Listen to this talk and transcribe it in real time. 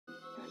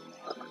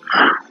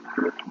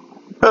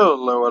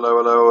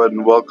Hello,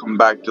 and welcome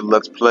back to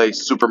Let's Play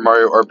Super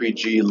Mario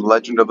RPG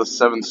Legend of the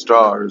Seven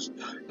Stars.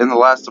 In the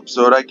last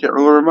episode, I can't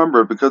really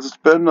remember because it's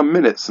been a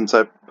minute since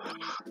I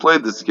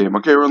played this game.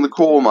 Okay, we're in the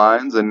coal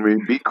mines, and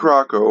we beat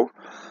Croco,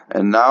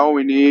 and now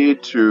we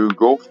need to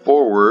go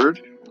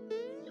forward.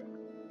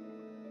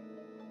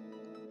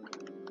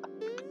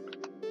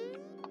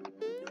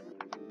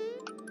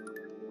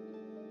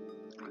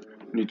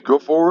 We need to go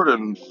forward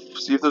and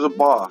see if there's a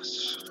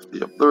boss.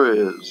 Yep,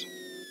 there is.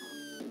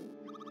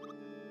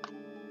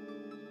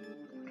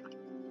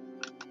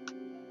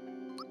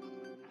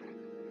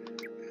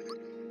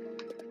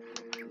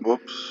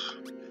 Whoops.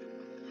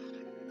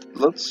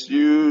 Let's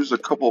use a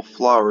couple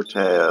flower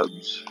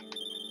tabs.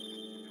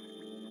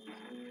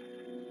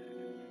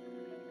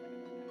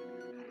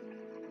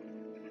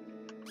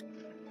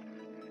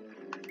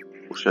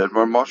 Wish I had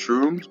more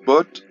mushrooms,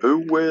 but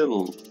oh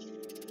well.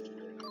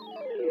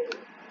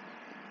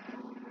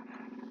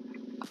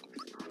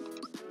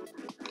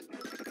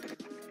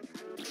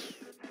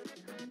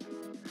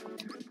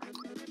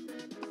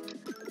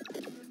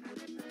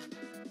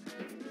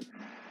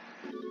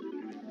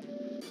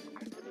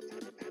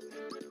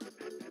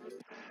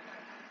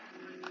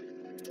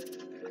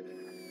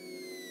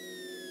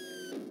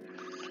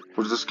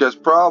 What's this guy's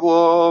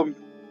problem?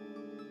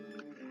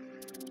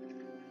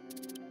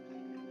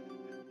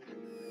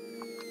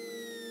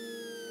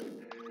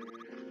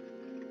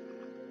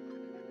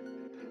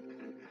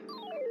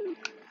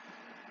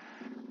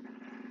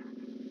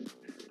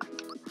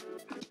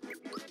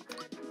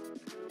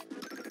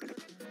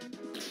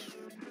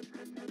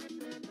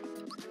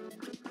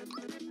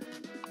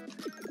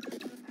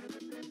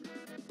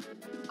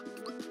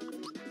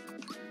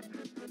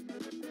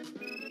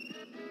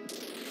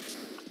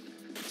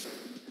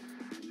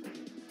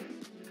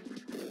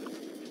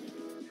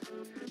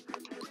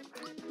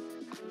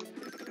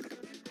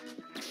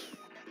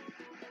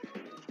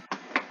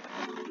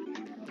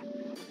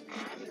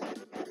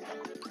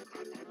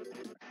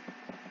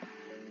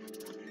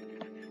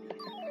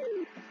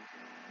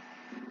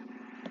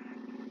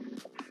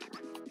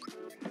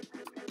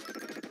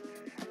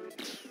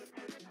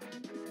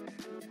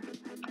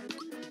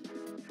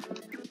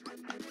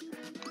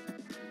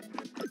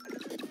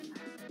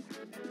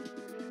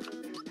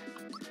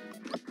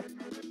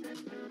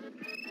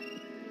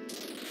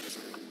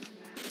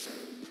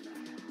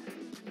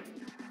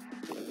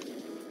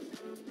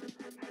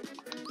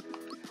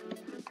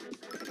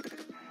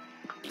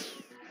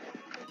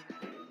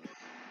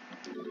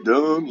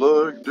 Done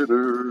like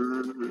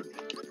dinner.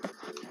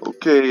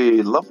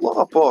 Okay, level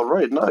up.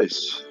 Alright,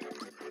 nice.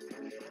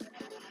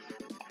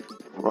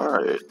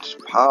 Alright,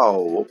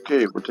 Pow.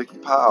 Okay, we're taking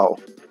Pow.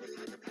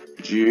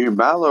 G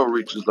Mallow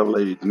reaches level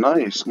 8.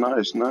 Nice.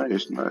 Magic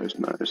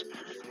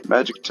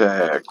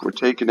attack. We're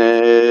taking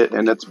it,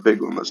 and that's a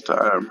big one this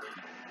time.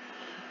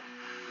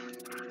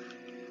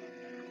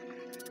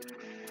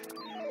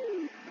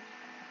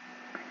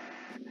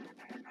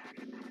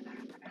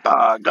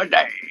 Good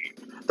day.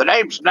 The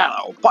name's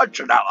Nello,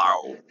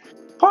 Punchinello.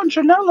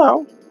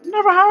 Punchinello?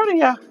 Never heard of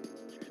ya.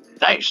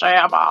 They say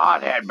I'm a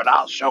hothead, but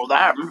I'll show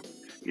them.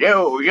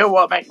 You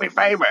will make me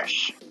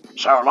famous.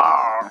 So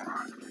long.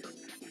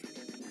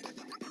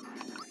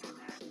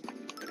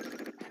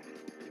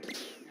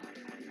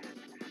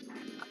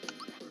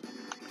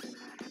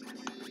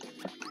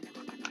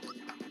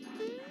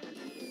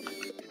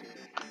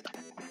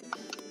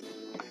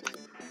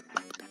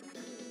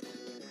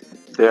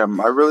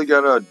 Damn, I really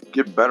gotta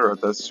get better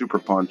at that super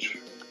punch.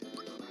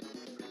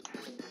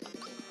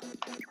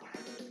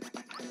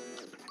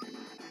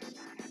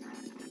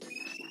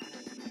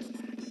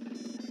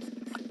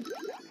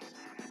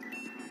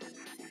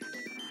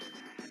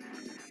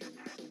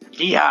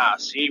 Yeah,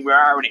 see, we're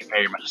already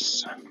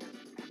famous.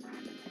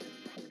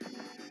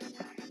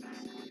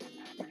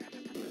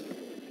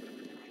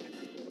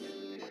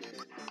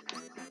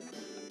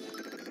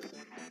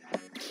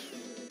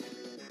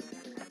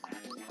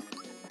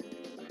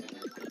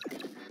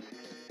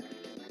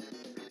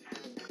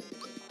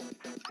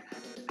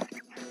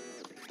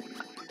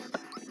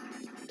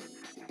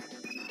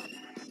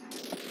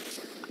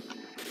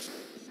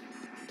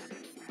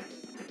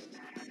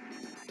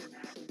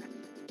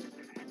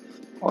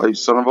 Oh, you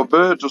son of a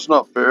bitch, that's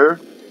not fair.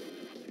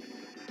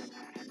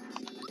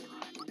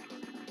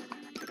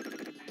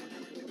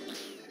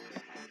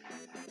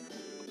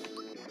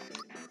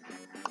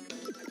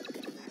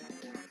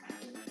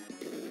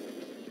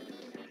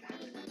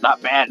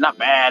 Not bad, not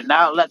bad.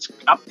 Now let's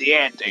up the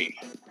ante.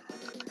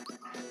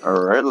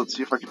 Alright, let's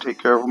see if I can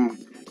take care of him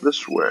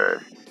this way.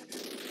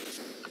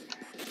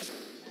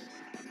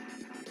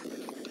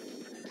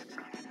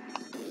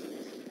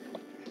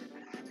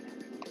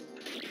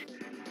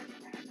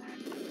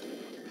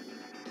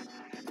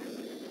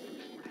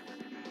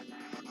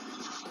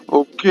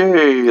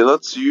 Okay,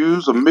 let's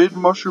use a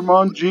mid-mushroom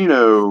on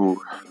Gino.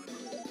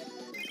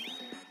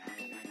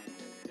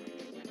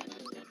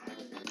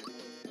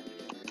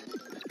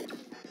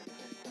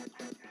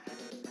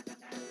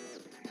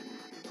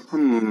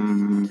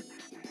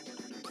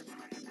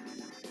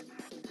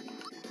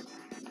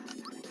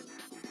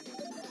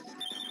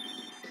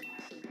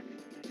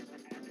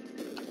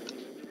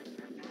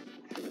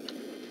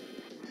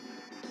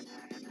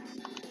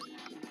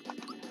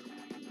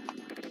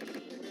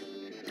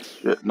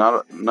 Shit,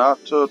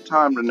 not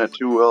timing it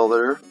too well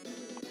there.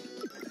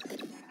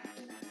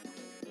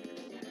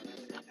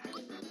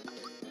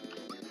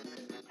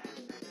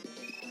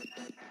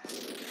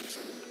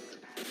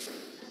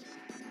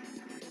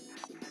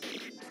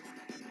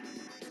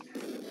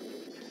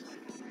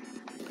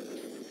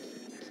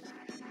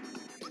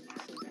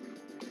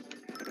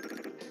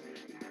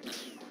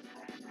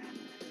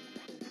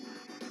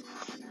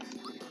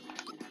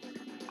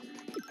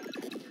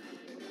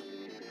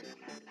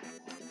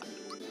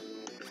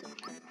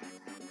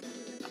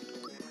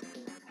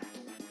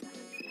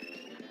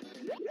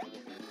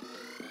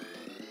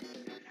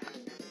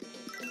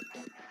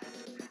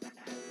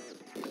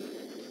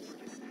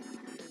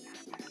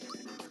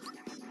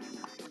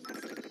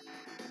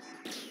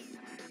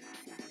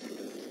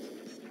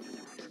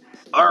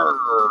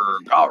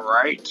 Arrgh,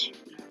 alright.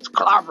 It's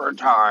clobber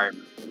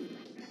time.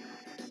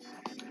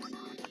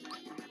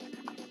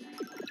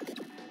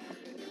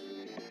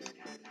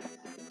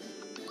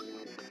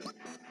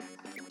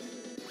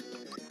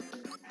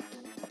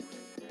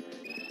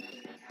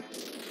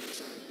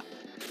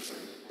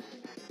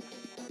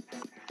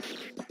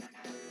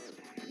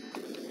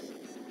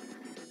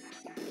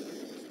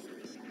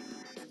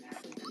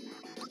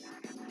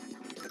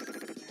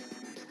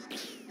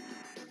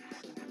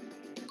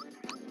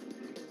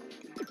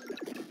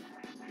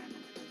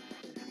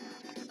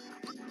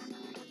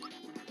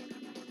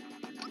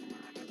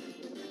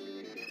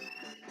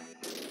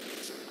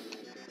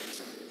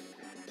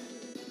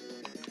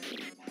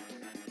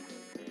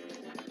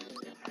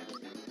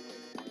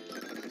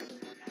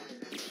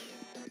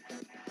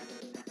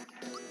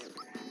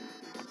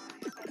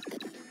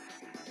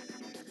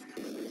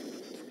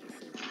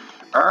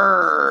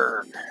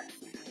 Arrgh.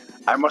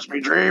 I must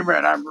be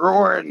dreaming. I'm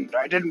ruined.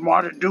 I didn't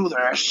want to do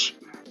this.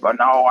 But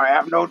now I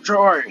have no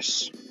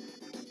choice.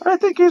 I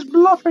think he's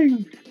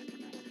bluffing.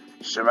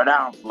 Simmer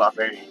down,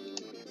 Fluffy.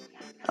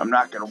 I'm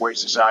not gonna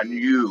waste this on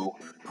you.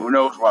 Who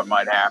knows what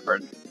might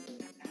happen?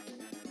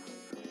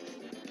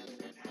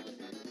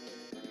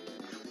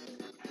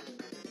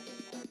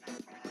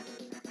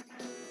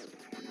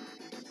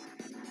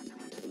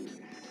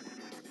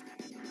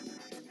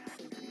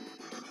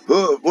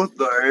 What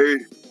the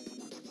hey?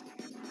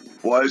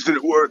 Why isn't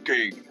it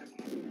working?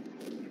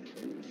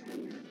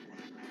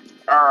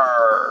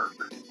 Arrgh.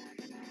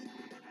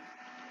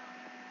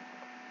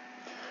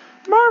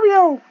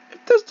 Mario,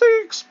 if this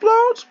thing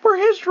explodes, we're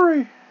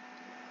history.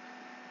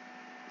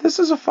 This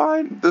is a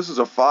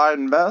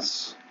fine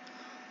mess.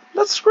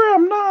 Let's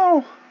scram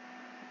now.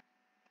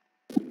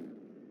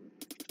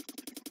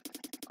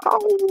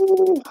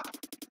 Oh,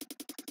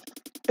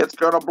 it's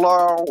gonna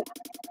blow.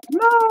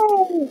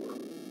 No.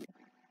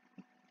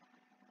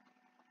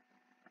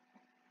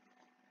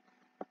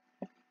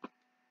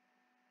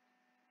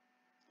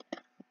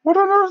 What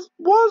on earth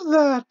was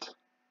that?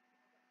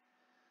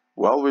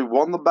 Well, we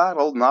won the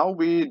battle. Now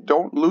we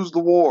don't lose the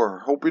war.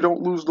 Hope we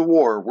don't lose the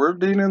war. We're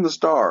Dean the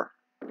Star.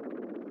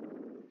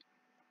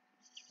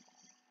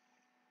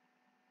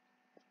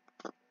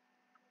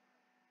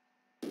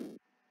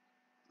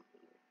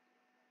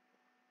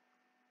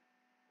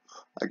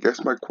 I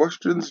guess my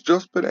question's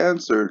just been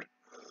answered.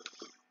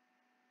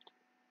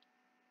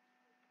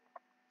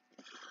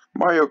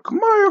 Mario, come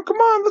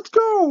on, let's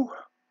go.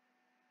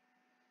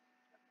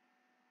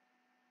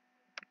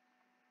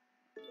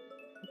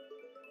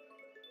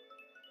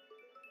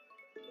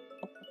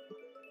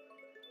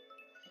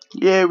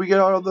 Yeah, we got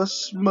all the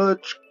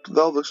smudge,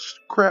 all the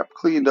crap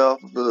cleaned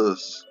off of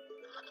us.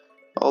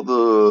 All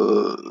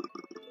the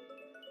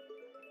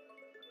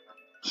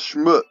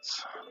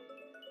schmutz.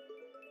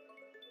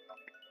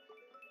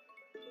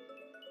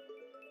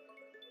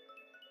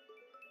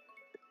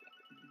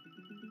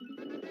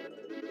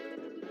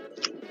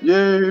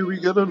 Yay, we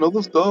got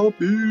another star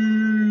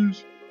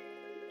piece.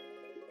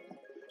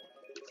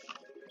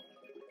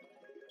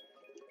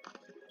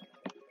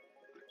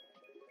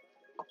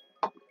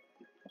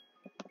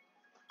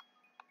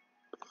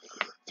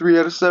 Three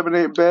out of seven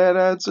ain't bad,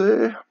 I'd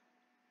say.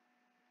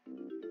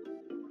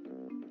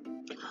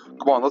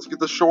 Come on, let's get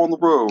this show on the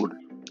road.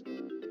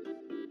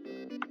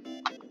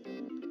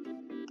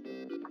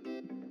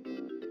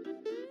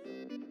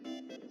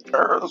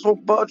 This will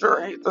budger.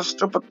 I hate this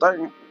stupid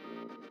thing.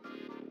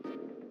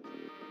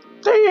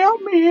 Hey,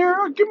 help me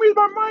here. Give me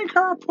my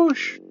minecart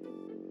push.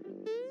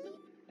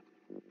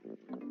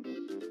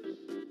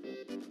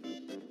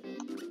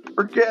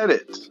 Forget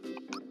it.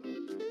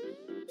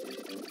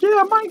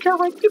 Yeah, minecart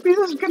right. Give me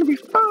this. Is gonna be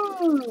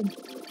fun.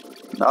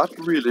 Not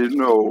really,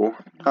 no.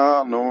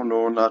 No,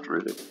 not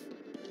really.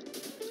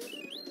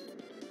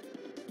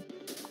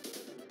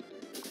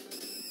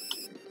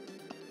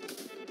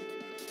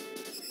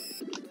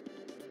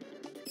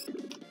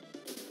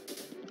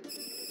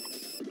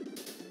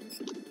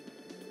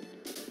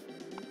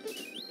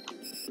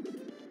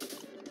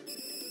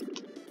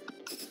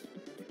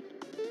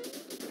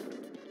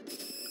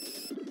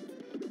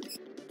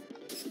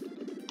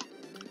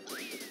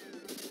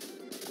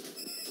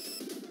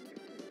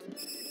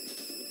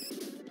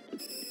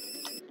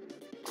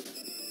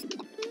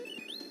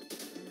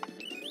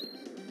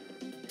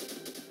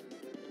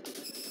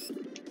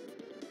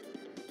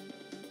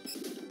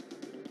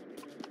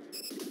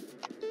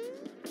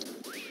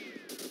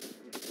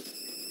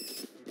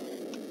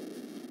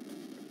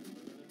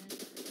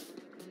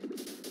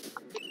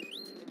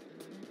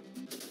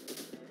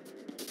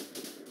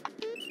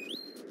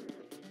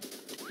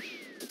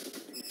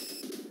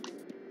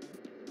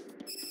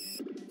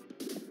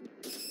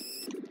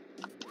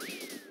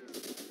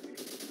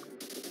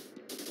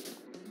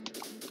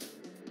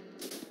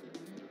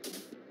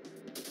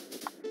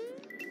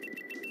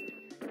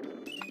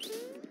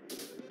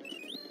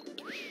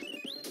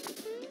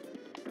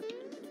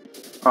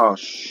 Oh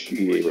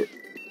shit.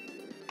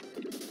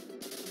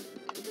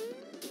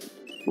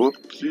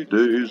 Whoopsie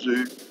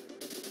daisy.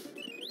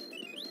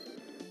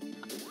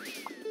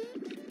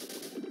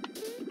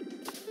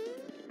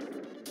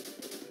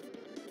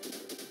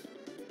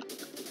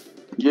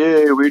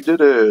 Yay, we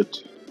did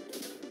it.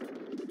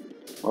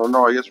 Oh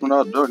no, I guess we're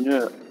not done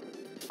yet.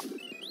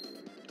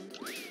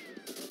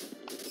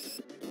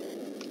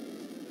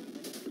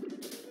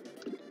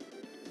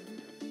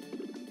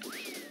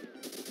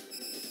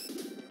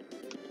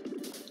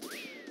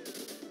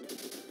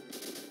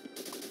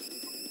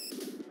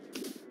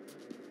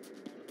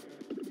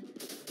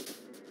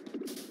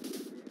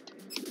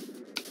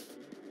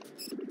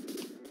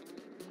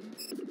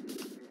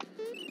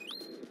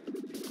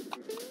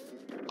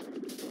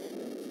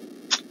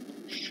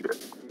 Shit.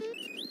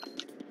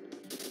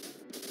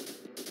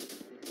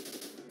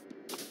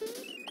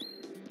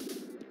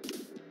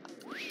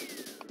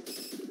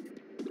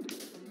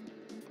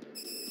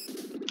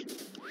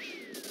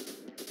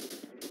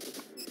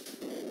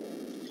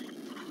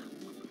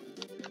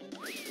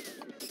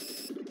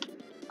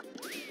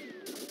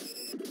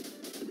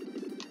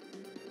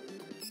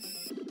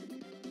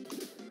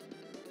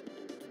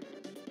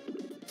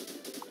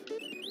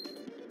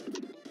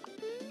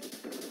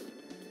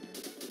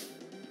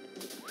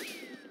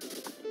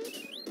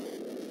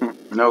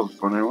 That was a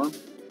funny one.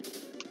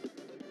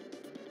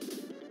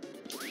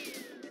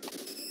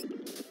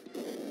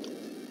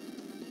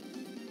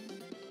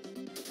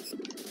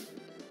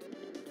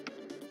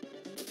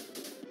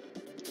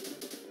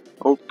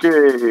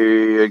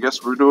 Okay, I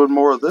guess we're doing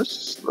more of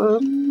this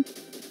then.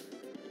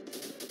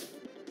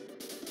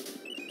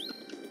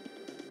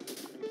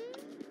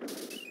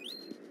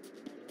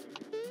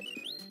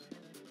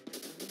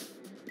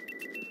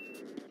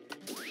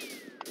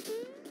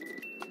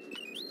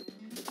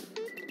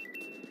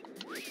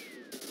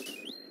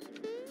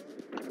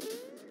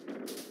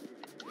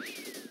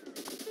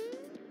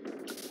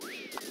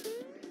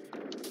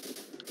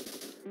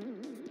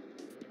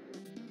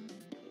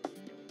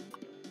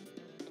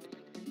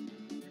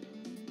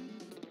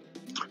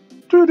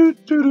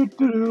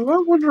 I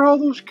wonder how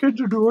those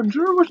kids are doing.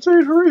 Sure wish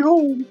they'd hurry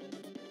home.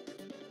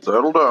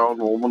 Settle down,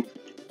 woman.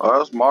 I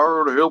asked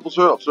Mario to help us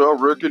out, so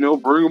I reckon he'll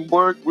bring 'em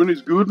back when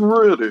he's good and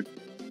ready.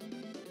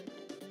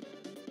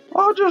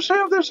 I just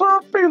have this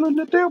odd feeling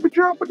that they'll be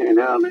dropping in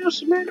on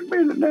this in any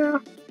minute now.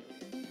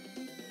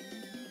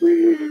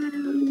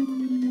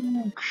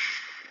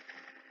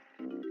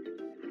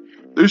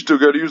 They still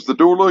gotta use the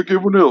door like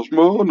everyone else,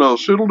 Ma. Now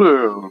settle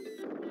down.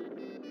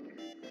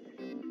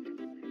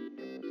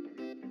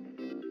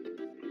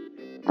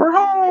 We're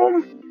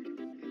home.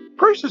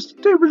 Gracious,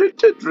 they really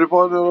did rip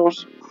on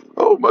us.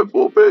 Oh, my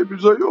poor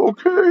babies, are you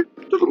okay?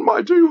 Little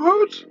mite, are you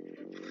hurt?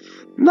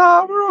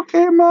 Nah, we're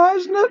okay, Ma,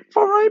 isn't it?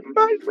 For right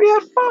back, we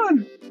had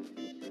fun.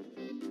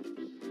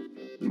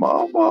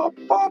 Mama,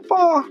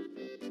 Papa.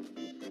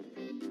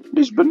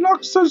 He's been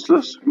knocked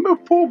senseless. My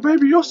poor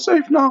baby, you're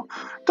safe now.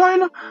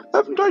 Dinah,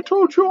 haven't I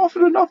told you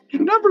often enough you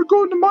never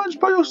go into mines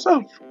by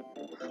yourself?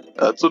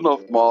 That's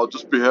enough, Ma. I'll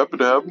just be happy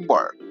to have him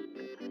back.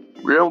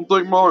 We haven't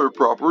thanked Mario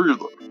proper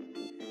either.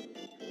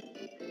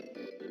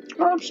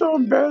 I'm so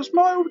embarrassed,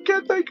 Ma. We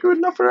can't thank you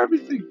enough for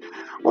everything.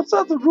 What's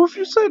that, the roof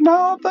you say?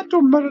 Nah, that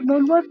don't matter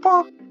none, right,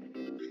 Pa?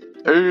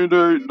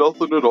 Ain't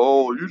nothing at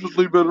all. You just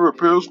leave any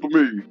repairs to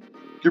me.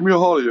 Give me a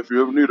holly if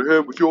you ever need a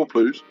hand with your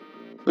place.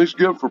 Thanks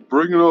again for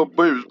bringing our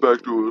babies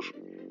back to us.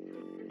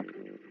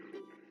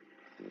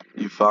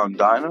 You found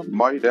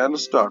dynamite and a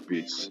star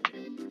piece.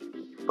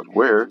 But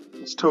where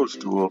is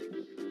Toadstool?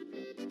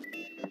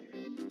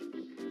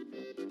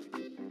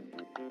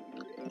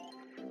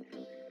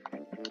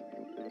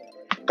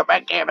 Come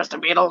back here,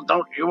 Mr. Beetle.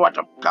 Don't you want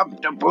to come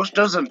to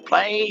Boosters and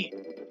play?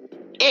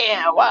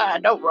 Yeah, why?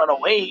 Don't run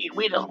away.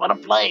 We just want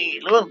to play.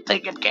 We'll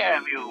take good care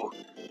of you.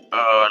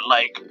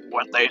 Like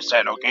what they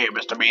said, okay,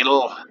 Mr.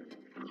 Beetle?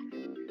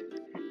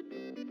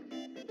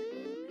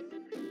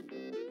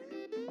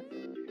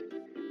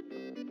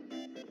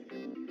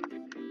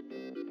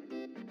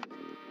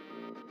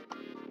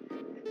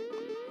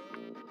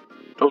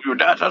 Don't you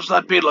dare touch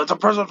that beetle. It's a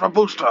present from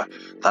Booster.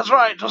 That's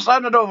right. Just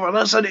hand it over.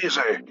 Nice and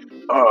easy.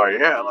 Oh,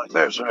 yeah, like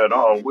they said.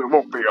 Oh, we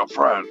won't be your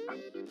friend.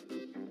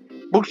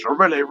 Booster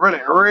really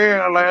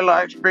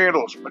likes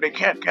beetles, but he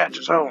can't catch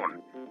his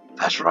own.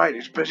 That's right.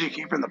 He's busy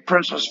keeping the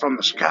princess from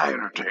the sky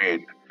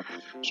entertained.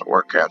 So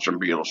we're catching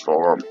beetles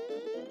for him.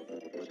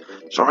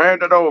 So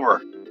hand it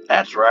over.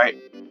 That's right.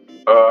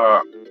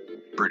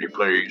 Pretty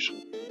please.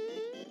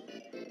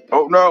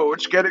 Oh no,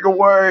 it's getting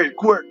away.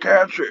 Quick,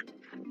 catch it.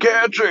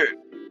 Catch it.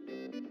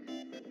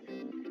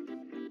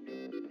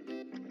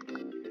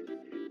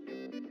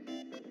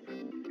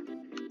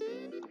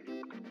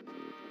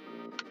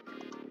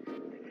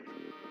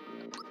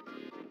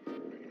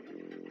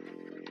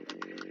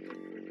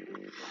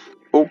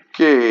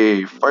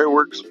 Okay,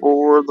 fireworks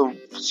for the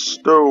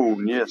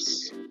stone,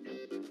 yes.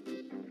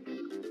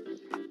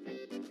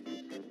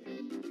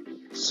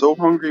 So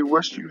hungry,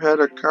 wish you had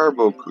a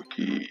carbo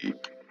cookie.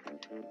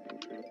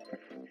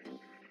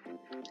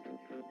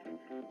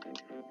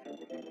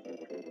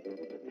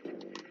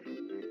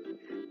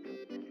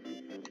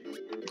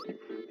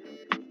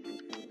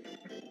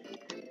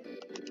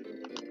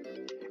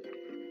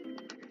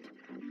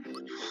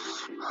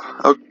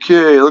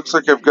 Okay, looks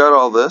like I've got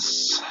all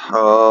this.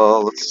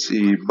 Let's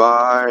see,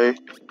 buy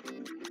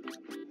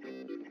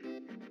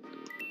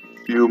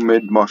few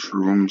mid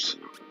mushrooms.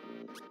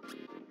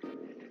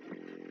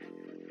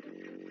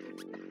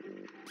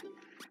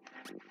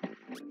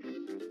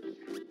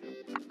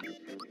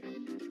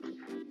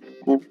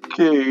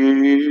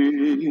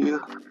 Okay.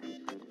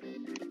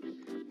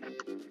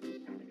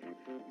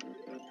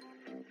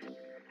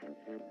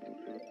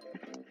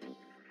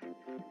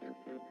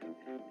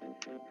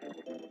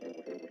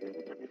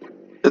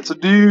 It's a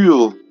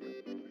deal.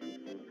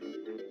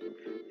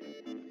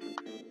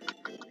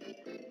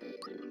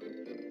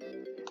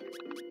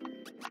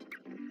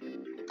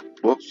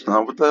 Whoops,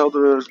 now what the hell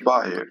did I just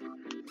buy here?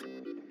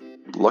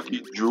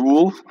 Lucky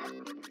Jewel?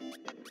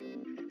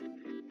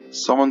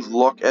 Someone's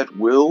luck at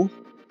will?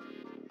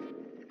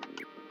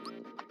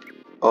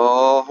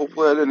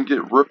 Hopefully I didn't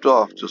get ripped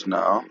off just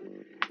now.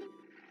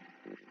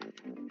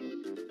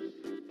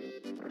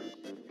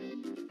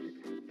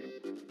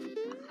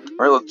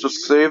 Alright, let's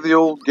just save the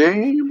old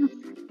game.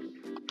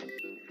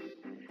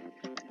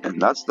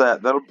 And that's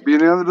that. That'll be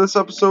the end of this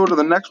episode. In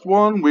the next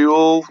one, we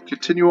will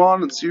continue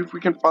on and see if we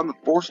can find the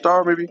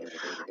 4-star, maybe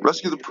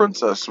rescue the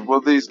princess. One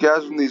of these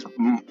guys from these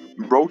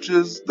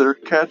roaches, they're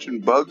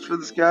catching bugs for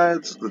this guy.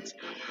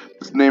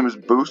 His name is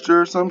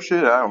Booster or some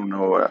shit. I don't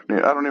know. I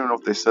don't even know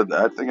if they said that.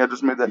 I think I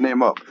just made that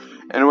name up.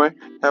 Anyway,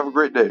 have a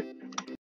great day.